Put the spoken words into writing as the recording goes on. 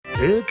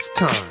It's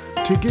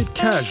time to get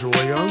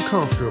casually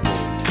uncomfortable.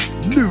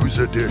 News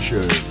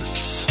Edition.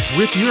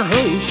 With your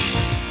host,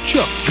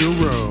 Chuck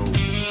Jerome.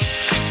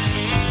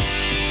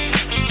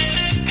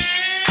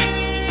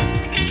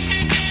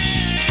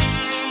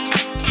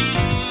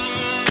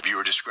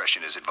 Viewer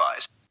discretion is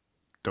advised.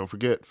 Don't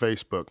forget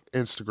Facebook,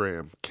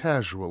 Instagram,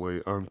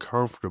 Casually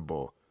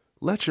Uncomfortable.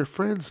 Let your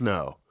friends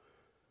know.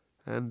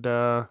 And,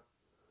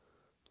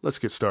 let's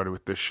get started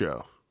with this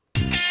show.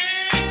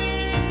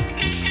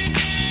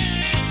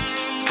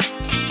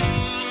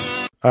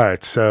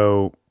 Alright,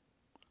 so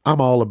I'm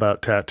all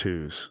about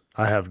tattoos.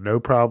 I have no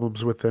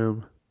problems with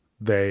them.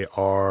 They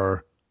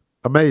are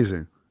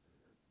amazing.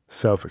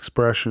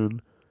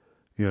 Self-expression,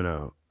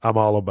 I'm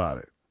all about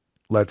it.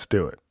 Let's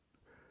do it.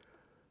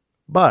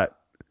 But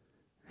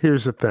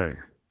here's the thing.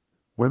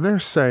 When they're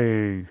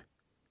saying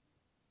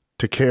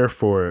to care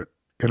for it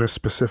in a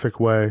specific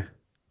way,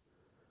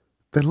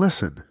 then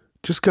listen,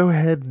 just go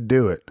ahead and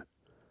do it.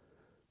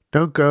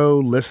 Don't go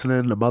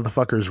listening to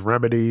motherfuckers'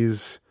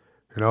 remedies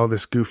and all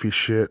this goofy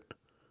shit.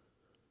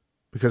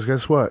 Because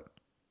guess what?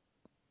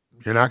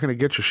 You're not going to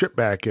get your shit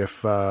back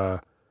if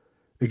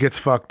it gets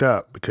fucked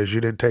up because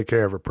you didn't take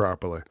care of it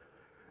properly.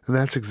 And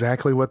that's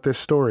exactly what this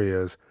story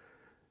is.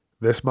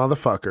 This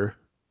motherfucker,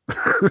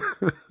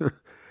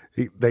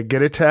 they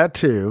get a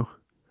tattoo,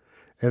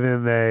 and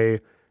then they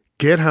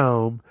get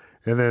home,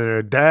 and then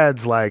their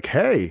dad's like,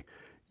 hey,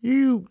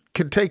 you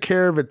can take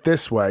care of it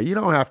this way. You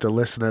don't have to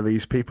listen to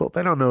these people.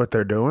 They don't know what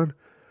they're doing.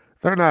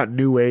 They're not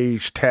new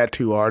age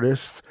tattoo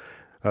artists.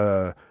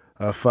 A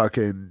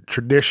fucking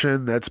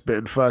tradition that's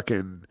been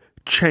fucking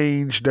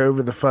changed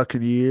over the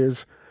fucking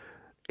years.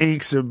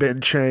 Inks have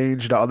been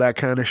changed, all that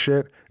kind of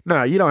shit.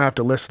 No, you don't have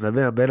to listen to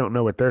them. They don't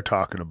know what they're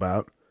talking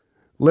about.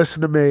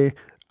 Listen to me.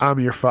 I'm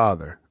your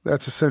father.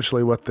 That's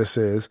essentially what this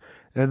is.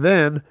 And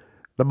then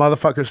the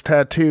motherfucker's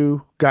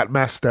tattoo got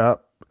messed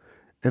up.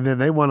 And then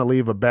they want to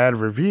leave a bad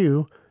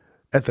review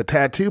at the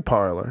tattoo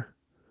parlor.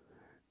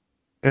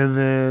 And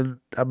then,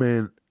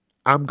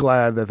 I'm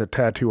glad that the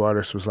tattoo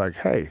artist was like,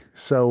 hey,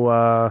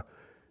 so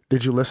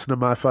did you listen to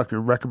my fucking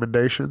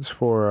recommendations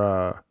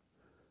for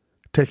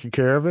taking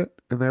care of it?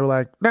 And they were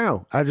like,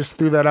 no, I just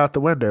threw that out the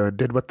window and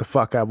did what the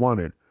fuck I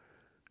wanted.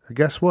 And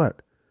guess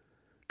what?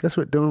 Guess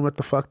what doing what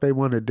the fuck they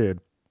wanted did?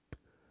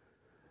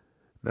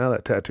 Now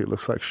that tattoo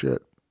looks like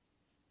shit.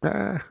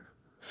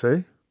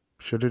 See?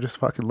 Should have just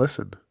fucking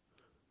listened.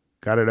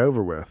 Got it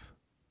over with.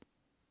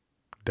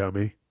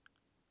 Dummy.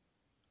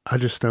 I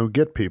just don't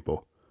get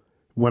people.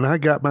 When I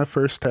got my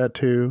first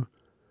tattoo,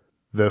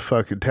 the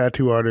fucking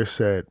tattoo artist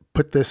said,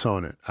 put this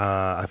on it.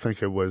 I don't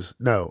think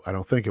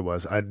it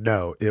was. I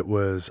know it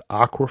was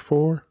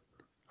Aquaphor.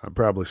 I'm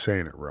probably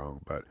saying it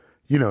wrong, but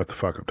you know what the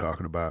fuck I'm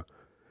talking about.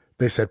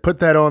 They said, put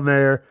that on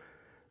there,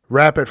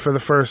 wrap it for the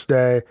first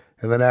day,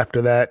 and then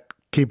after that,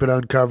 keep it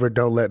uncovered.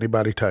 Don't let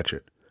anybody touch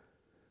it.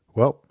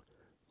 Well,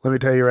 let me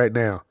tell you right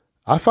now,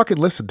 I fucking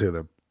listened to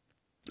them.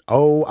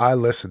 Oh, I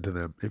listened to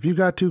them. If you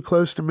got too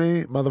close to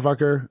me,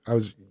 motherfucker, I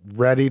was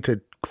ready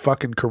to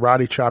fucking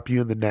karate chop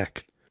you in the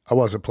neck. I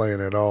wasn't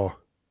playing at all.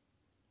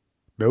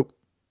 Nope.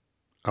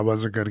 I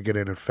wasn't going to get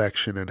an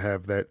infection and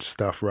have that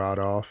stuff rot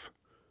off.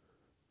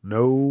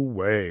 No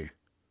way.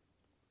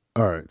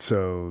 Alright,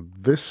 so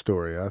this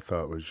story I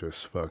thought was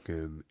just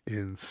fucking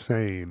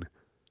insane.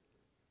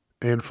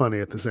 And funny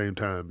at the same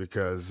time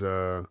because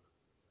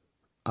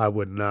I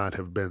would not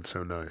have been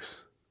so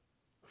nice.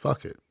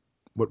 Fuck it.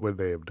 What would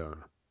they have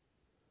done?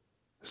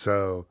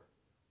 So,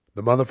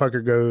 the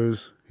motherfucker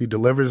goes, he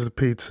delivers the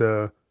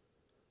pizza,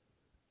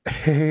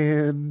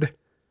 and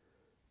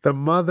the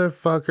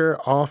motherfucker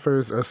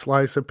offers a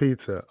slice of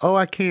pizza. Oh,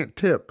 I can't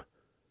tip,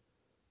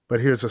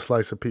 but here's a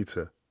slice of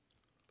pizza.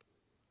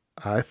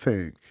 I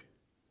think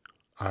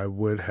I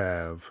would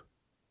have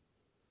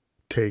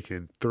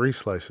taken 3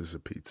 slices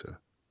of pizza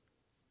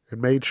and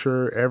made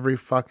sure every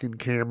fucking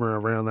camera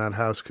around that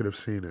house could have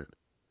seen it.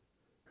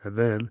 And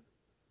then,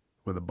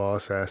 when the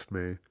boss asked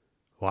me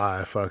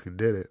why I fucking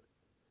did it,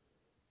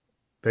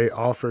 they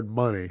offered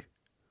money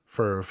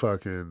for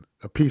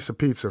a piece of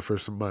pizza for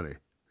some money. Are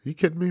you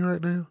kidding me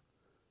right now?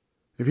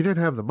 If you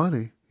didn't have the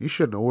money, you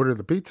shouldn't have ordered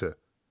the pizza.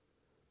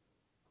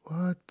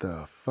 What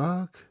the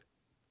fuck?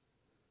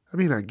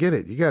 I get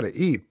it. You gotta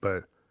eat,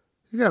 but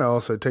you gotta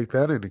also take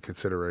that into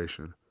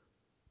consideration.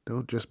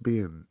 Don't just be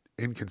an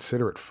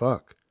inconsiderate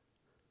fuck.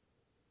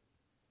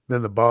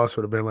 Then the boss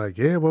would have been like,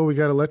 yeah, well, we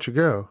gotta let you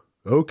go.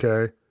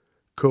 Okay,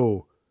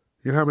 cool.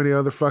 You know how many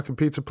other fucking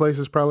pizza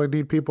places probably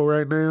need people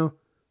right now?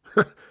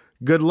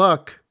 Good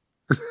luck.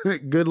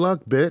 Good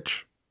luck,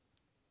 bitch.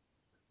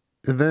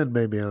 And then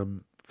maybe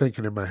I'm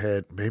thinking in my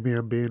head, maybe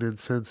I'm being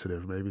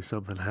insensitive. Maybe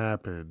something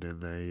happened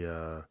and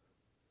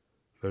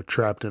they're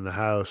trapped in the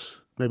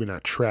house. Maybe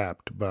not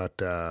trapped,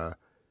 but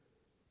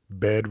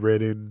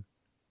bedridden.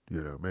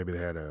 Maybe they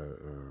had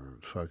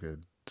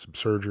fucking some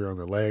surgery on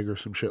their leg or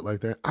some shit like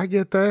that. I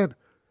get that.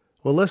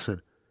 Well,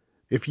 listen.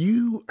 If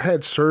you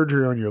had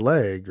surgery on your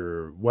leg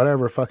or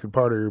whatever fucking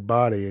part of your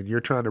body and you're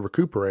trying to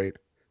recuperate,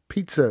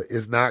 pizza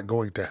is not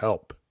going to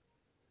help.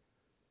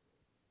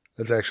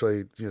 That's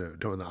actually,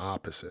 doing the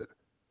opposite.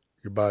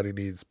 Your body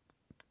needs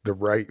the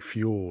right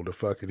fuel to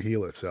fucking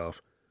heal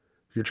itself.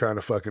 You're trying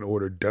to fucking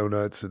order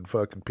donuts and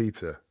fucking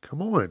pizza.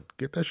 Come on,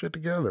 get that shit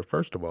together,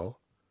 first of all.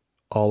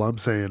 All I'm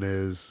saying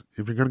is,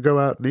 if you're going to go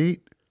out and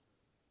eat,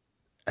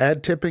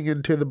 add tipping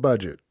into the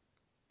budget.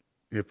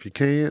 If you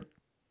can't,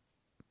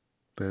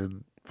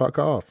 then fuck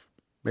off.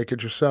 Make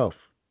it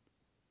yourself.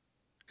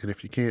 And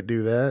if you can't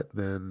do that,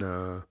 then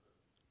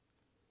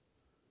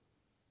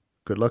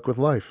good luck with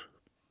life.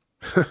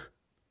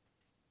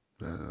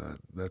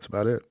 That's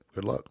about it.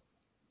 Good luck.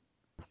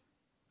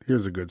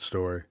 Here's a good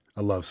story.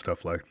 I love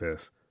stuff like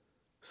this.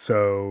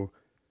 So,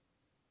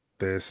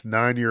 this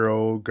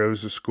 9-year-old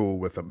goes to school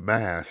with a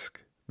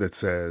mask that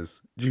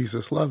says,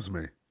 Jesus loves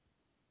me.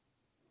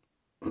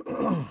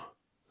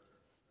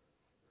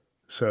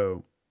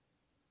 So,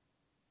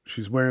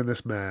 she's wearing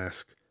this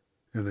mask,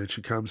 and then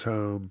she comes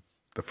home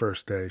the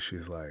first day.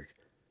 She's like,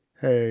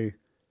 hey,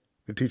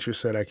 the teacher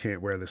said I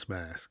can't wear this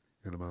mask.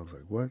 And the mom's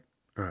like, what?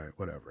 All right,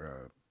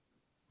 whatever.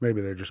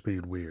 Maybe they're just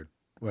being weird.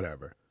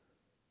 Whatever.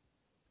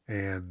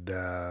 And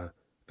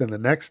then the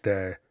next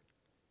day,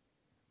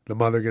 the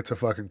mother gets a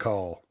fucking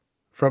call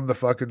from the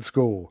fucking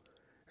school.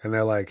 And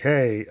they're like,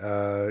 hey,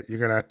 you're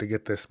going to have to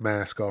get this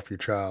mask off your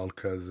child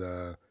because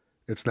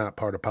it's not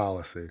part of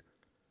policy.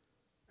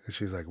 And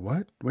she's like,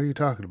 what? What are you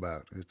talking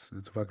about? It's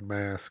a fucking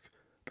mask.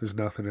 There's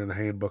nothing in the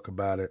handbook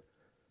about it.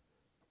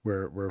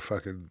 We're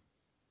going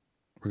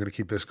to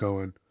keep this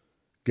going.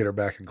 Get her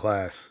back in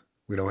class.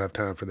 We don't have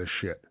time for this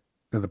shit.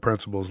 And the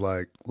principal's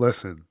like,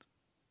 listen,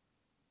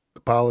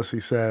 the policy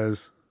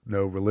says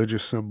no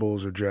religious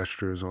symbols or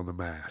gestures on the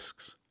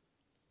masks.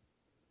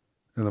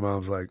 And the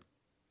mom's like,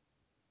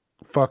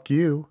 fuck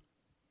you.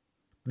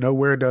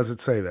 Nowhere does it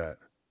say that.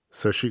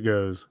 So she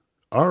goes,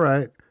 all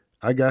right,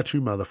 I got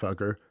you,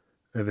 motherfucker.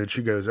 And then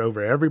she goes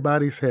over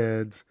everybody's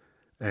heads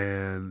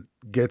and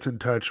gets in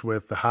touch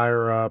with the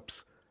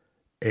higher-ups.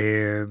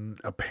 And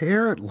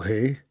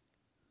apparently,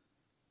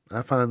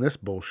 I find this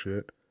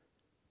bullshit,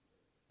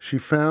 she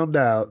found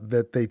out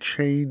that they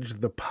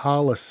changed the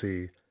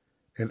policy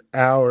an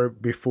hour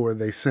before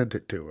they sent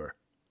it to her.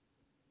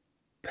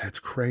 That's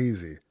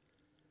crazy.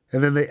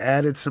 And then they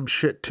added some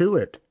shit to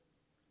it.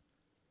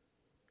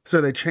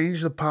 So they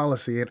changed the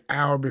policy an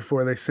hour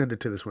before they sent it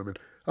to this woman.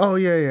 Oh,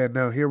 yeah,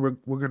 no, here we're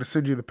going to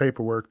send you the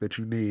paperwork that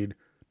you need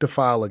to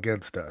file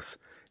against us.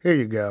 Here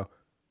you go.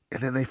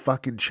 And then they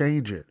fucking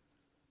change it.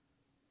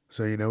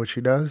 So you know what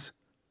she does?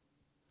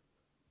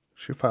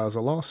 She files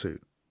a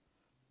lawsuit.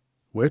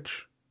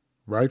 Which,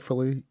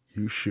 rightfully,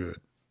 you should.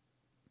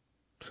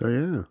 So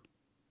yeah,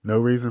 no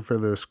reason for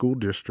the school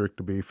district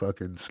to be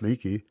fucking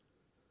sneaky.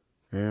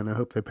 And I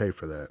hope they pay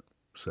for that.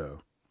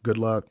 So, good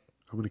luck.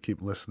 I'm going to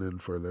keep listening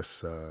for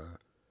this,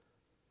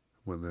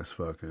 when this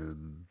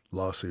fucking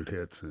lawsuit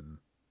hits and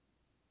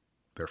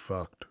they're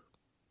fucked.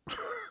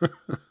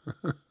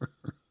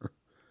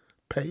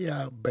 Pay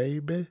out,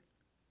 baby.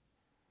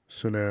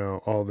 So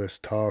now all this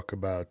talk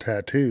about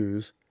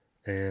tattoos,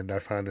 and I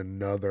find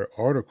another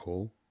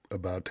article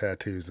about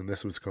tattoos, and this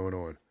is what's going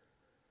on.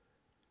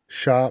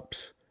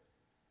 Shops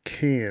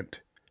can't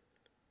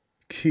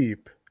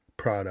keep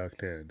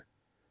product in.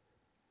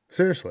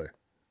 Seriously.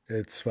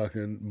 It's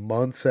fucking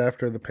months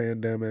after the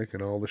pandemic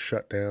and all the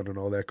shutdown and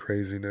all that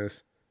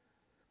craziness.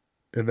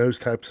 And those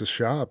types of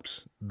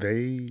shops,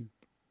 they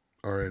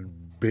are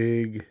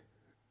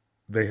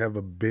they have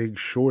a big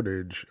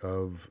shortage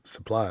of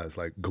supplies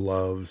like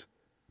gloves,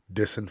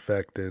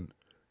 disinfectant,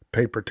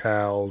 paper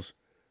towels.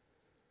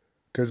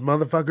 Because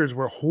motherfuckers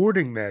were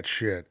hoarding that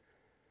shit.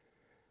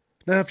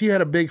 Now, if you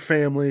had a big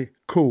family,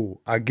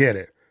 cool, I get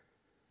it.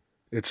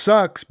 It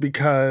sucks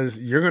because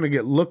you're going to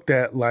get looked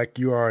at like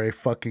you are a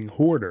fucking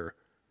hoarder.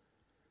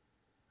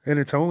 And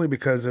it's only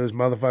because those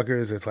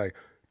motherfuckers, it's like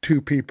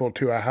 2 people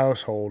to a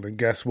household. And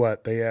guess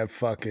what? They have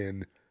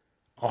fucking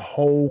a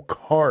whole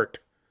cart.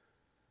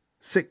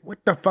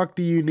 What the fuck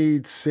do you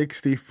need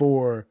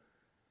 64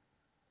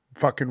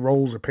 fucking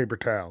rolls of paper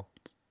towel?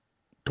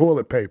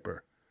 Toilet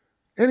paper.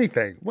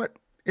 Anything. What?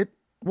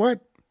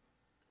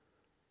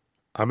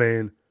 I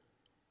mean,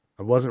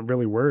 I wasn't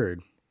really worried.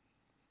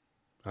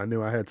 I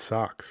knew I had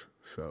socks,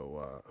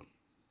 so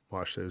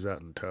wash those out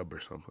in the tub or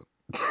something.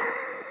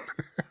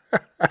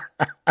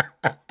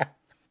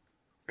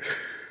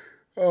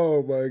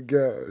 Oh my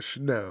gosh.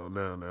 No.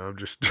 I'm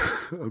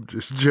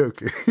just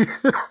joking.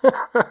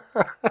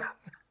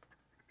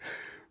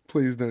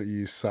 Please don't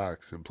use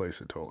socks in place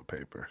of toilet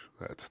paper.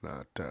 That's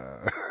not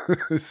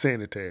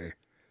sanitary.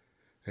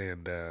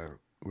 And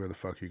where the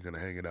fuck are you going to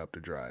hang it up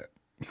to dry it?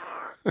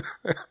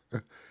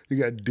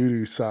 You got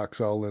doo-doo socks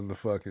all in the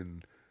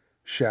fucking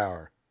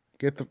shower.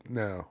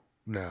 No.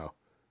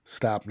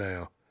 Stop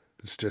now.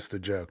 It's just a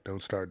joke.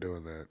 Don't start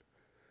doing that.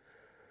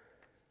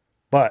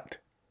 But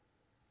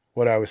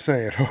what I was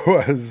saying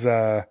was,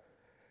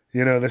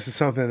 this is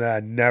something that I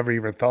never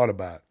even thought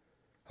about.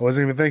 I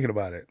wasn't even thinking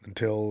about it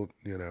until,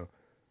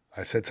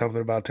 I said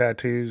something about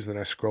tattoos, then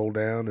I scroll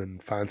down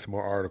and find some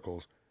more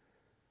articles.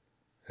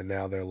 And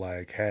now they're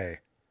like, hey,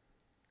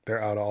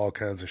 they're out of all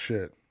kinds of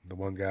shit. The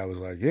one guy was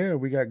like, yeah,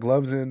 we got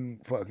gloves in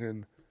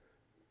fucking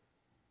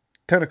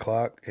 10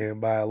 o'clock,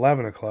 and by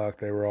 11 o'clock,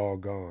 they were all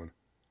gone.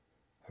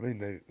 I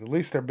mean, at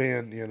least they're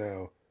being,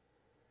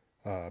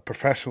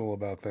 professional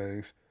about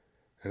things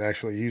and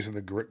actually using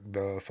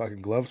the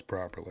fucking gloves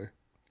properly.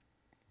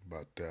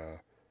 But,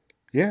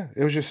 yeah,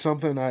 it was just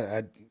something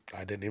I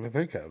didn't even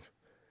think of.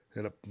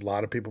 And a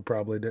lot of people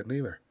probably didn't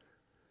either.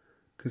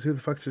 Because who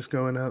the fuck's just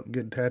going out and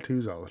getting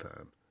tattoos all the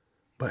time?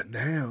 But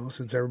now,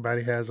 since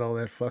everybody has all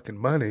that fucking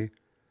money,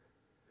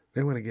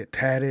 they want to get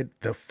tatted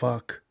the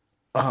fuck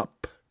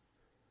up.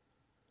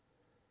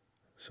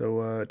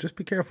 So just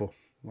be careful.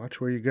 Watch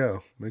where you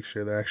go. Make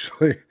sure they're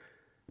actually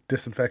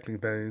disinfecting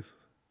things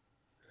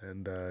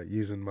and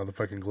using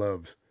motherfucking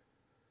gloves.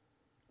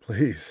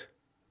 Please.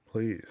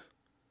 Please.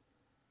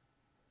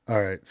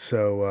 All right,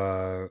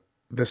 so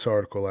this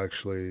article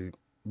actually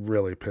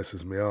really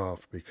pisses me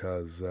off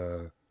because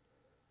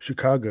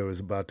Chicago is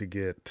about to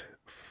get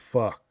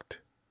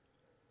fucked.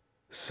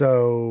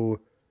 So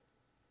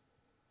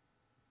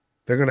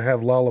they're going to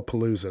have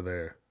Lollapalooza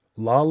there.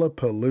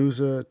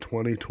 Lollapalooza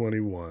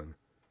 2021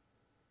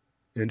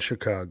 in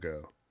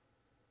Chicago.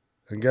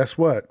 And guess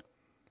what?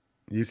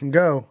 You can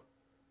go.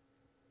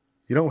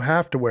 You don't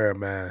have to wear a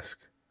mask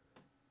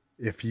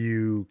if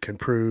you can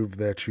prove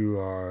that you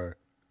are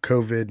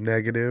COVID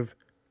negative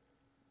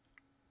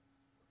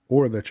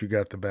or that you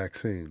got the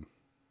vaccine.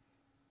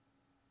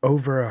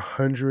 Over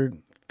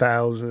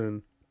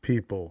 100,000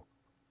 people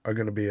are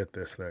going to be at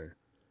this thing.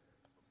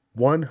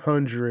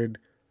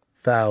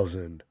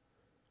 100,000.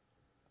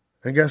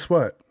 And guess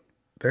what?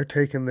 They're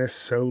taking this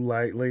so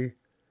lightly.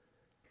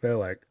 They're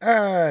like,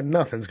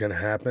 nothing's going to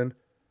happen.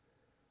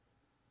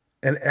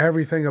 And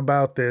everything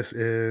about this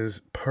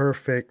is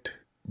perfect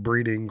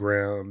breeding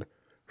ground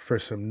for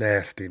some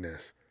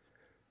nastiness.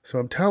 So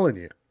I'm telling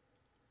you,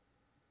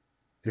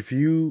 if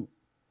you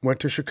went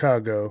to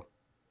Chicago,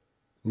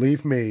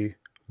 leave me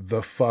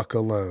the fuck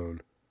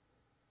alone.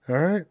 All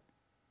right?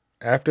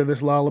 After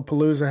this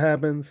Lollapalooza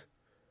happens,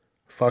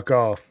 fuck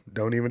off.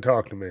 Don't even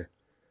talk to me.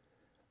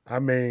 I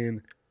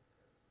mean,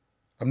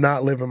 I'm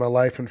not living my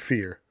life in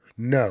fear.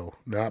 No,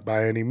 not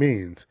by any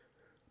means.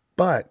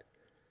 But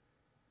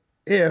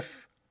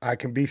if I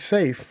can be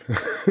safe,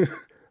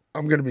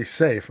 I'm going to be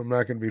safe. I'm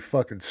not going to be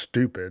fucking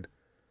stupid.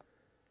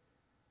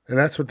 And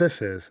that's what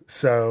this is.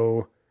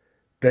 So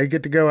they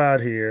get to go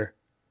out here.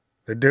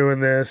 They're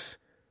doing this.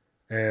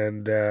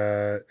 And,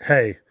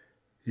 hey,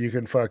 you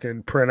can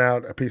fucking print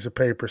out a piece of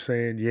paper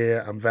saying,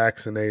 yeah, I'm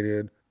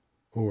vaccinated.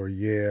 Or,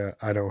 yeah,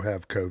 I don't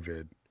have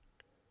COVID.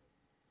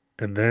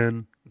 And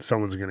then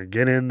someone's going to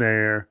get in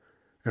there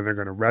and they're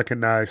going to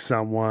recognize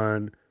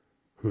someone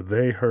who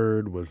they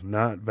heard was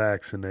not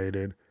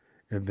vaccinated.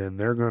 And then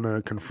they're going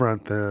to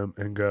confront them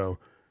and go,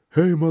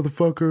 hey,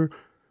 motherfucker,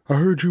 I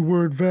heard you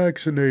weren't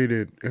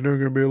vaccinated. And they're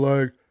going to be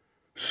like,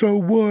 so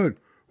what?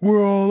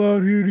 We're all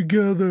out here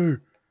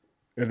together.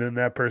 And then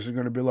that person's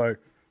going to be like,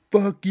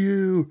 fuck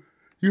you.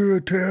 You're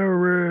a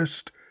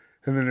terrorist.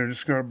 And then they're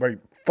just going to be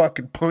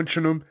fucking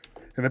punching them.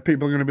 And the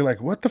people are going to be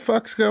like, what the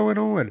fuck's going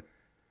on?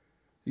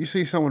 You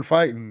see someone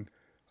fighting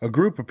a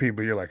group of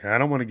people, you're like, I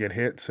don't want to get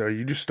hit, so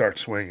you just start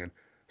swinging.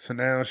 So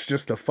now it's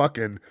just a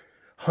fucking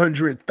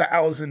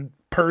 100,000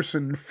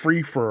 person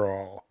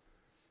free-for-all.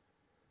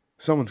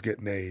 Someone's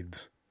getting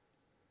AIDS.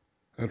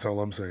 That's all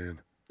I'm saying.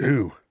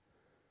 Ooh.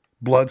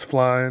 Blood's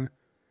flying.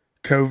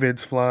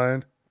 COVID's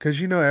flying.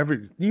 Because you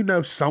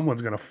know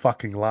someone's going to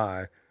fucking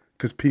lie.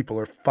 Because people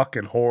are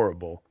fucking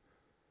horrible.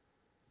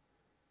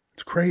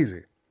 It's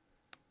crazy.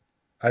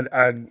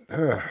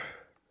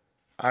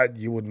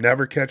 You would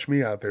never catch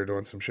me out there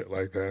doing some shit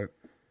like that.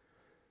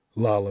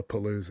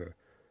 Lollapalooza.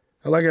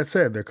 Like I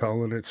said, they're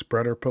calling it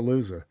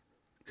Spreaderpalooza.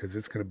 Because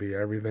it's going to be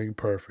everything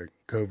perfect.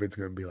 COVID's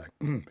going to be like,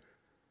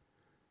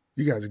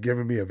 you guys are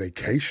giving me a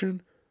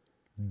vacation?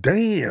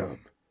 Damn.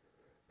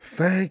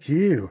 Thank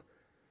you.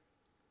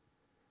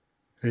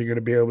 And you're going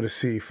to be able to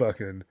see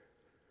fucking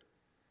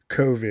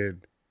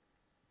COVID.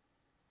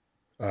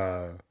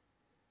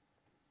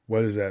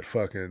 What is that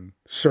fucking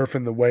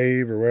surfing the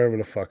wave or whatever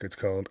the fuck it's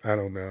called? I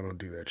don't know. I don't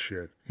do that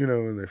shit. You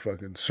know, when they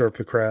fucking surf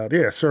the crowd.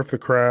 Yeah, surf the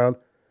crowd.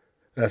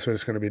 That's what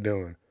it's going to be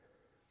doing.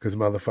 Because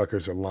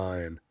motherfuckers are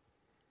lying.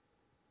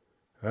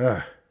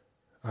 I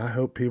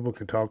hope people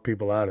can talk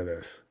people out of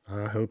this.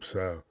 I hope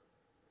so.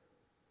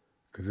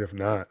 Because if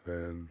not,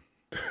 then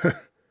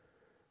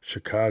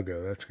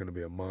Chicago, that's going to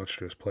be a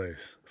monstrous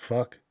place.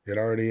 Fuck, it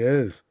already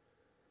is.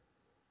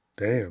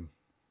 Damn.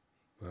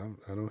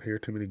 I don't hear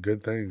too many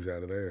good things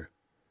out of there.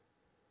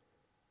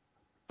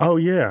 Oh,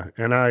 yeah,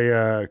 and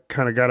I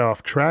kind of got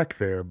off track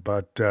there,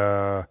 but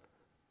the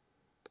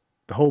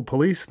whole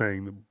police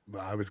thing,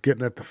 I was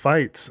getting at the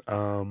fights.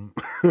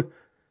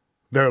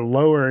 They're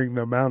lowering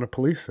the amount of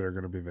police that are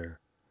going to be there.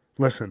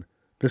 Listen,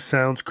 this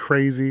sounds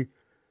crazy.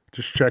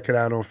 Just check it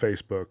out on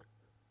Facebook.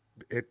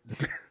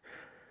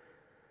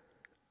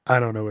 I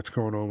don't know what's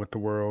going on with the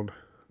world.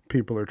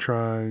 People are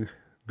trying.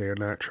 They are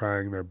not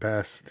trying their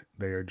best.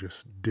 They are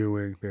just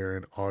doing. They're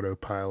in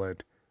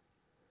autopilot.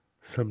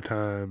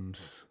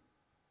 Sometimes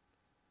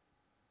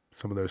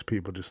Some of those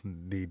people just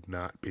need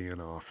not be in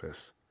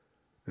office.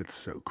 It's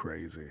so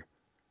crazy.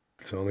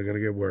 It's only going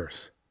to get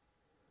worse.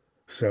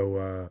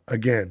 So,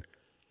 again,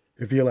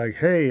 if you're like,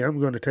 hey, I'm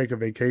going to take a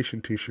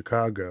vacation to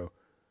Chicago,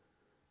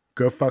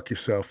 go fuck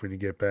yourself when you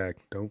get back.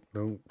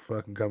 Don't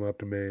fucking come up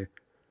to me,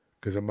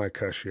 because I might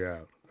cuss you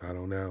out. I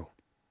don't know.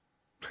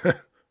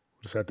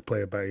 Just have to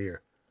play it by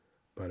ear.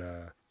 But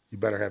you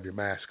better have your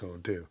mask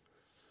on, too.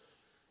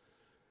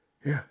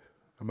 Yeah,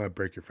 I might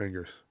break your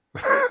fingers.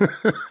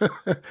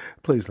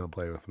 Please don't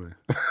play with me.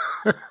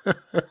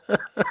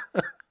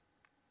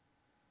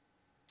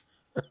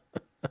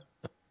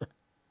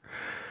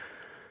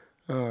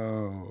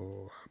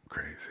 Oh, I'm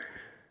crazy.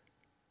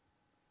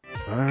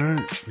 All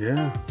right,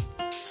 yeah.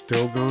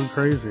 Still going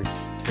crazy.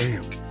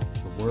 Damn,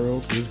 the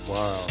world is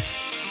wild.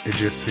 It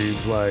just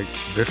seems like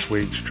this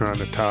week's trying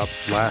to top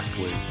last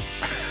week.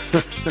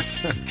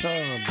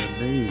 Oh, the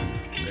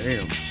knees.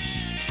 Damn.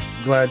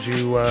 Glad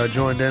you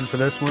joined in for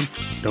this one.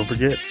 Don't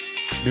forget,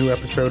 new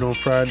episode on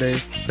Friday.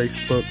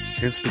 Facebook,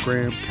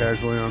 Instagram,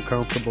 Casually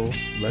Uncomfortable.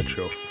 Let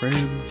your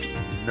friends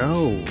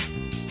know.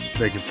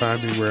 They can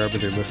find me wherever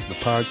they listen to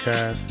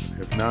podcasts.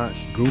 If not,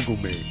 Google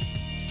me.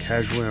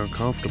 Casually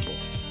Uncomfortable.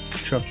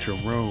 Chuck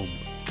Jerome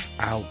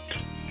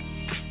out.